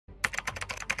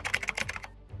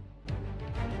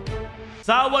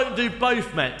Sal won't do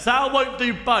both, mate. Sal won't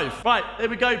do both. Right, here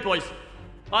we go, boys.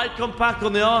 Icon pack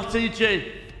on the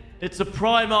RTG. It's a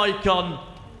prime icon.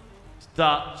 It's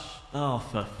Dutch. Oh,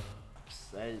 for fuck's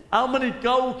sake. How many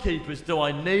goalkeepers do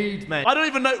I need, mate? I don't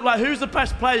even know, like, who's the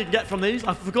best player you can get from these?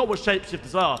 I forgot what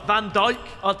shapeshifters are. Van Dijk.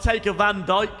 I'll take a Van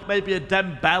Dijk. Maybe a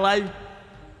Dembele.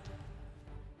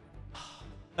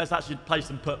 Let's actually play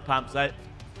some put pants, eh?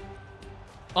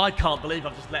 I can't believe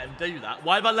I've just let him do that.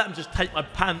 Why have I let him just take my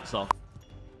pants off?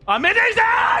 I'm in his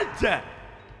head!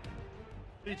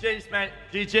 GG's, mate.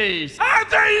 GG's.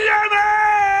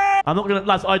 I'm not gonna,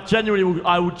 lads, I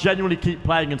will genuinely keep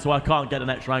playing until I can't get the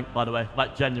next rank, by the way.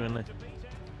 Like, genuinely.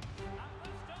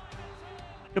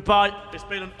 Goodbye. It's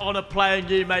been an honor playing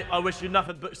you, mate. I wish you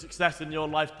nothing but success in your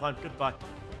lifetime. Goodbye.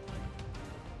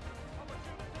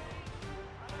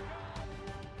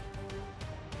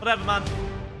 Whatever, man.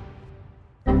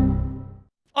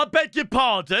 I beg your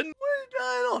pardon. What is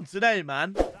going on today,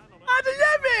 man?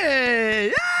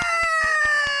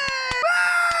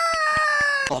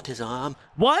 Autism.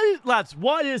 Why, lads,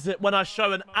 why is it when I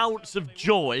show an ounce of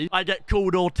joy, I get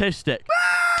called autistic?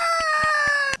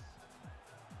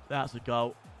 That's a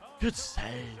goal. Good save.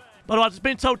 By the way, I've just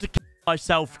been told to kill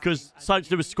myself because something to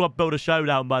do with Squad Builder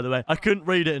Showdown, by the way. I couldn't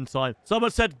read it in time.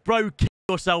 Someone said, bro, kill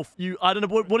yourself. I don't know,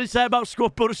 what did he say about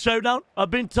Squad Builder Showdown?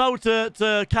 I've been told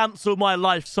to cancel my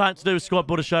life. Something to do with Squad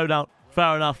Builder Showdown.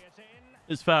 Fair enough.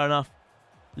 It's fair enough.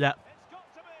 Yeah.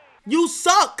 You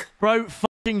suck! Bro,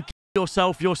 fucking kill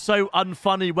yourself. You're so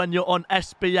unfunny when you're on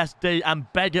SBSD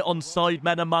and beg it on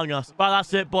Sidemen Among Us. But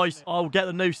that's it, boys. I'll get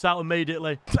the noose out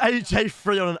immediately.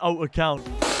 AJ3 on an alt account.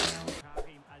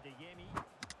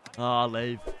 Oh, I'll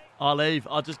leave. I'll leave.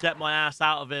 I'll just get my ass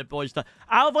out of here, boys.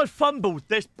 How have I fumbled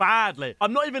this badly?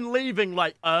 I'm not even leaving,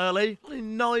 like, early. Only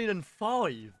 9 and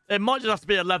 5. It might just have to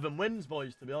be 11 wins,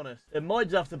 boys, to be honest. It might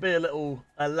just have to be a little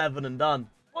 11 and done.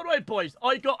 By the way, boys,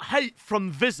 I got hate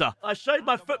from Visa. I showed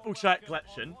my football shirt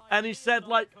collection, and he said,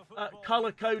 like,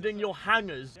 color coding your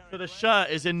hangers for the shirt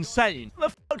is insane.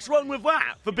 What the fuck's wrong with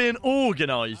that for being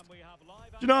organised?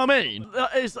 Do you know what I mean?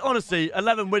 It's honestly,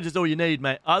 11 wins is all you need,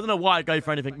 mate. I don't know why I go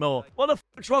for anything more. What the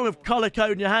fuck's wrong with color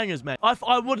coding your hangers, mate? I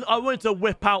wanted to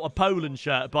whip out a Poland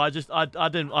shirt, but I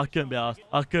couldn't be arsed.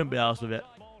 I couldn't be arsed with it.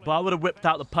 But I would have whipped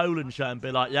out the Poland shirt and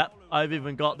be like, yep, I've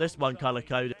even got this one color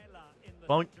coded.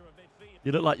 Bonk.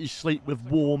 You look like you sleep with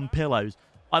warm pillows.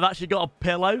 I've actually got a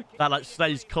pillow that, like,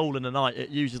 stays cool in the night. It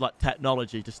uses, like,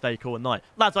 technology to stay cool at night.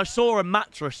 Lads, I saw a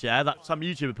mattress, yeah, that some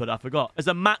YouTuber put, I forgot. There's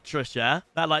a mattress, yeah,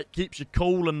 that, like, keeps you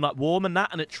cool and, like, warm and that,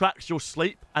 and it tracks your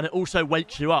sleep, and it also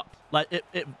wakes you up. Like,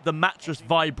 the mattress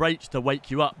vibrates to wake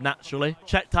you up naturally.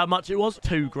 Checked how much it was?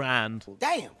 £2 grand.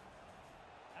 Damn.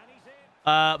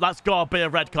 That's gotta be a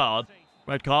red card.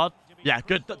 Red card? Yeah,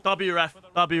 good. WRF.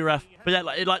 WRF. But yeah,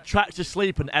 like, it, like, tracks your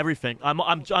sleep and everything. I'm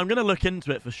gonna look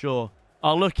into it for sure.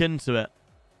 I'll look into it.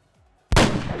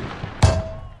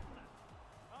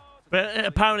 But it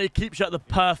apparently keeps you at the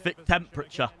perfect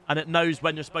temperature. And it knows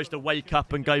when you're supposed to wake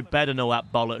up and go to bed and all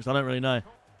that bollocks. I don't really know.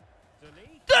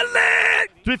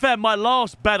 Delete! To be fair, my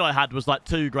last bed I had was like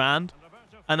 £2 grand.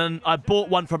 And then I bought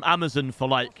one from Amazon for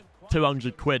like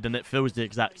 200 quid. And it feels the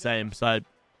exact same. So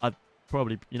I've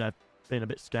probably, you know, been a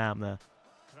bit scammed there.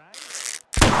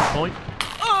 Point.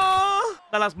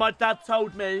 Now, as my dad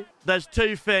told me, there's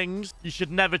 2 things you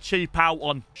should never cheap out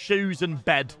on. Shoes and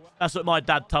bed. That's what my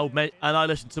dad told me, and I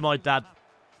listened to my dad.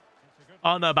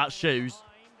 I don't know about shoes.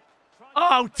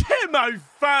 Oh, Timo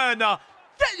Werner!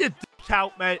 Get your dick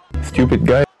out, mate. Stupid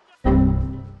guy.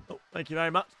 Oh, thank you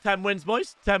very much. 10 wins,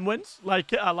 boys. 10 wins.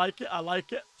 Like it, I like it, I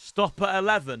like it. Stop at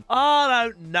 11. I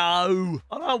don't know.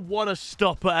 I don't want to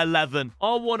stop at 11.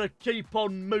 I want to keep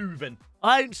on moving.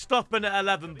 I ain't stopping at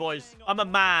 11, boys. I'm a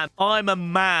man. I'm a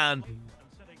man.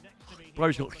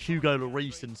 Bro's got Hugo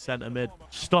Lloris in centre mid.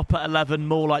 Stop at 11,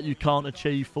 more like you can't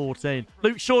achieve 14.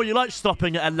 Luke Shaw, you like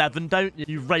stopping at 11, don't you?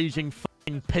 You raging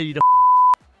fucking pedo.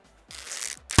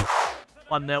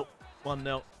 1-0.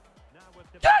 1-0.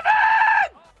 Kevin!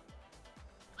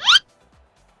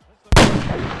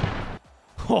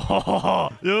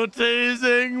 You're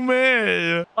teasing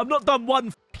me. I've not done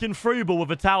one fucking through ball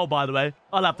with a towel, by the way.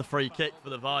 I'll have the free kick for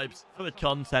the vibes, for the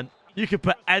content. You can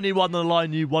put anyone on the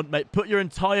line you want, mate. Put your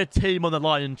entire team on the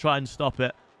line and try and stop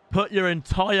it. Put your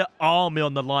entire army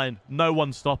on the line. No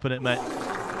one's stopping it, mate.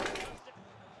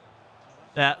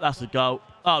 Yeah, that's a goal.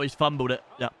 Oh, he's fumbled it.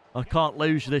 Yeah, I can't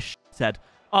lose this shithead.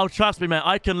 Oh, trust me, mate.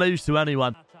 I can lose to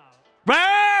anyone.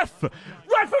 Ref!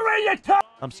 Referee, you cunt!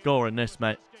 I'm scoring this,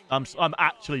 mate. I'm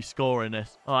actually scoring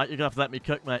this. All right, you're going to have to let me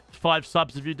cook, mate. 5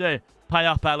 subs if you do. Pay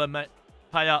up, Ellen, mate.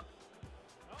 Pay up.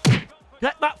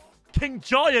 Get that King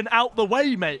Giant out the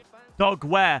way, mate. Dog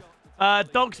where?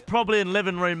 Dog's probably in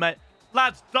living room, mate.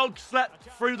 Lads, Dog slept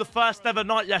through the first ever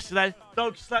night yesterday.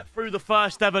 Dog slept through the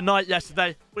first ever night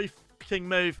yesterday. We fucking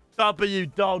move. W,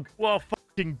 Dog. What a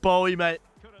fucking boy, mate.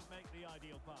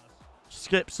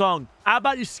 Skip song. How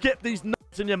about you skip these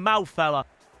nuts in your mouth, fella?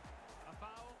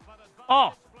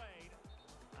 Oh.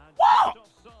 What?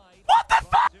 What the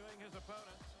fuck?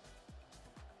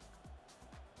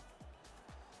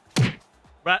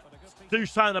 Right, do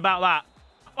something about that.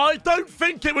 I don't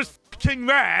think it was fucking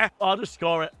there. I'll just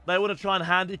score it. They want to try and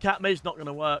handicap me. It's not going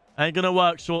to work. Ain't going to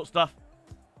work, short stuff.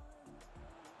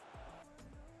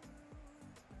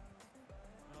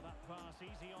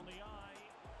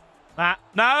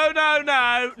 No, no,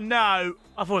 no, no.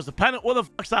 I thought it was a penalty. What the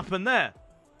fuck's happened there?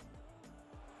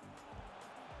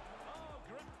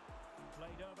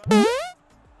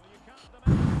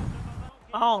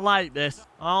 I don't like this.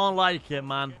 I don't like it,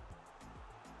 man.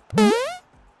 I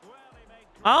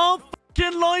don't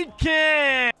fucking like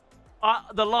it.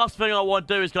 The last thing I want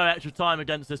to do is go extra time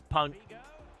against this punk.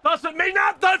 Doesn't mean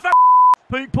that. Don't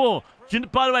Poop poor.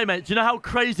 By the way, mate, do you know how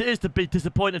crazy it is to be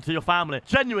disappointed to your family?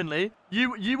 Genuinely, you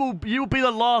will be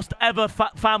the last ever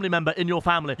family member in your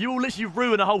family. You will literally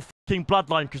ruin a whole fucking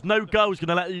bloodline because no girl's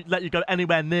gonna let you go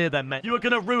anywhere near them, mate. You are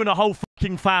gonna ruin a whole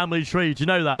fucking family tree. Do you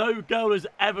know that? No girl is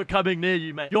ever coming near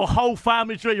you, mate. Your whole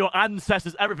family tree, your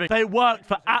ancestors, everything. They worked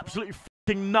for absolutely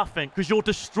fucking nothing because you're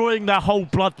destroying their whole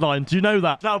bloodline. Do you know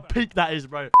that? That's how peak that is,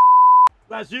 bro.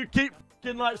 As you keep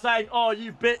like saying, oh,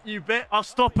 you bit. I'll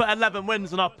stop at 11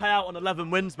 wins and I'll pay out on 11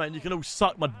 wins, mate. And you can all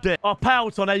suck my dick. I'll pay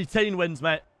out on 18 wins,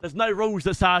 mate. There's no rules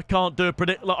that say I can't do a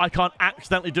I can't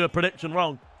accidentally do a prediction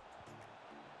wrong.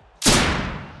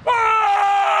 Whoa!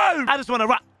 I just want to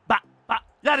rap, back,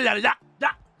 yada, yada, yada,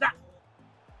 yada.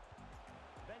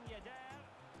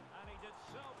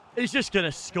 He's just going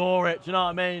to score it. Do you know what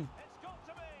I mean?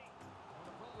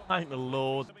 Thank the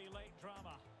Lord.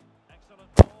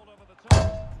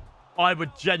 I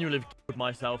would genuinely have killed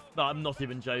myself. No, I'm not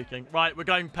even joking. Right, we're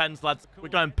going pens, lads. We're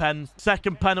going pens.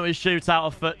 Second penalty shootout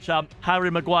of foot champ. Harry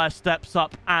Maguire steps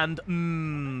up and...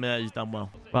 yeah, he's done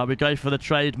well. Right, we go for the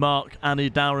trademark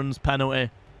Annie Dowron's penalty.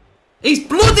 He's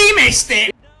bloody missed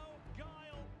it!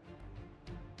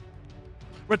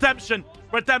 Redemption!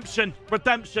 Redemption!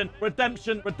 Redemption!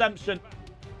 Redemption! Redemption!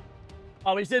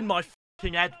 Oh, he's in my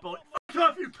fucking head, boy. Fuck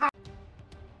off, you cunt!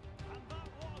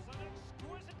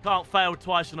 Can't fail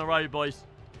twice in a row, boys.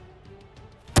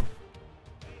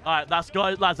 All right, lads,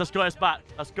 that's got us back.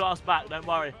 That's got us back, don't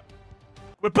worry.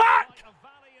 We're back!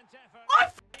 I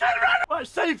fucking ran! Right,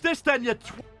 save this then, you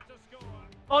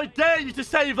I dare you to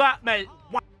save that, mate.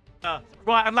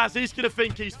 Right, and lads, he's going to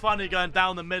think he's funny going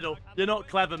down the middle. You're not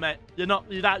clever, mate. You're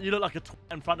not, you look like a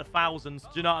in front of thousands. Do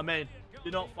you know what I mean?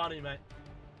 You're not funny, mate.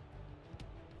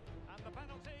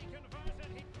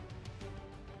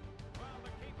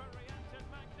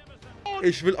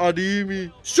 Ich will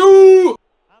Ademi. So!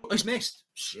 He's missed.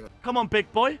 Shit. Come on,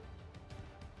 big boy.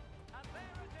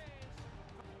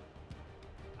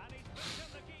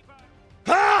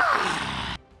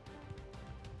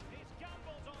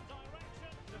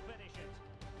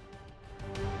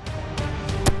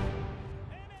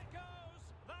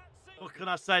 What can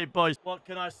I say, boys? What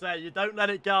can I say? You don't let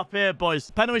it get up here,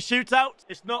 boys. Penalty shootout.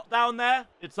 It's not down there.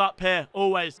 It's up here.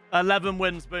 Always. 11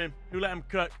 wins, boom. Who let him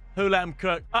cook? Who let him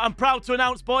cook? I'm proud to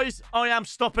announce, boys, I am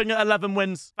stopping at 11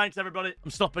 wins. Thanks, everybody.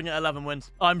 I'm stopping at 11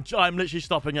 wins. I'm literally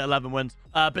stopping at 11 wins.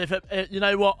 But if you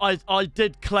know what? I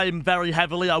did claim very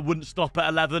heavily I wouldn't stop at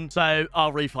 11, so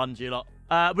I'll refund you lot.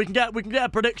 We can get a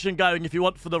prediction going if you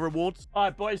want for the rewards. All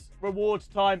right, boys. Rewards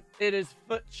time. It is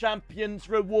Foot Champions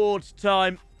rewards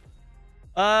time.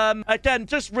 Again,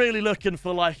 just really looking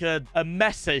for like a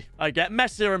Messi. I get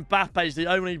Messi or Mbappe is the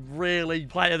only really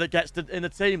player that gets in the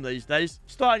team these days.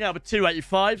 Starting out with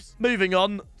 285s, moving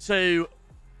on to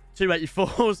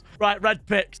 284s. Right, red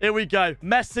picks. Here we go.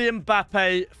 Messi and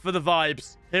Mbappe for the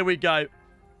vibes. Here we go.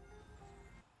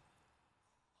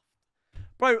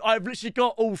 Bro, I've literally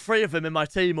got all three of them in my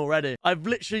team already. I've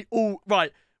literally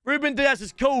right. Ruben Diaz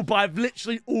is cool, but I've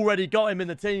literally already got him in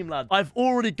the team, lad. I've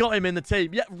already got him in the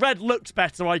team. Yeah, red looks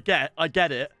better, I get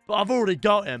it. But I've already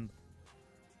got him.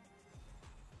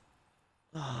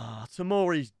 Ah,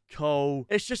 Tomori's cool.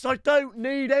 It's just I don't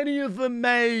need any of them,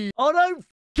 mate. I don't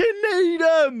fucking need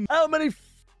them. How many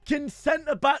fucking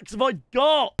centre-backs have I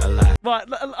got? Right,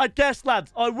 I guess,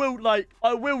 lads, I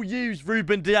will use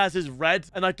Ruben Diaz's red,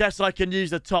 and I guess I can use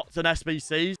the Tots and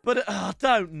SBCs, but I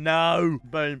don't know.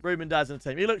 Boom, Ruben Diaz in the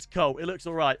team. He looks cool. He looks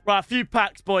all right. Right, a few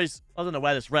packs, boys. I don't know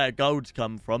where this rare gold's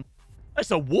come from.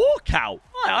 It's a walkout.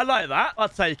 Right, I like that. I'll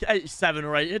take it. 87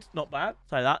 rated. Not bad.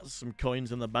 Say that. There's some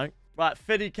coins in the bank. Right,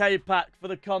 50k pack for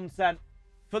the content.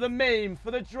 for the meme,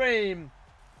 for the dream,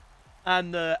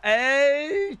 and the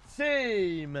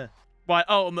A-team. Right,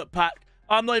 ultimate pack.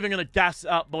 I'm not even going to gas it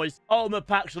up, boys. Ultimate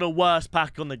packs are the worst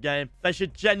pack on the game. They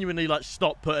should genuinely, like,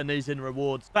 stop putting these in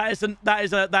rewards. That is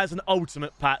an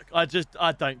ultimate pack. I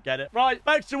don't get it. Right,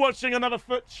 thanks for watching another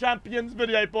Foot Champions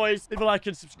video, boys. Leave a like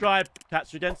and subscribe.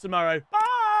 Catch you again tomorrow. Bye!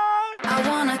 I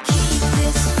wanna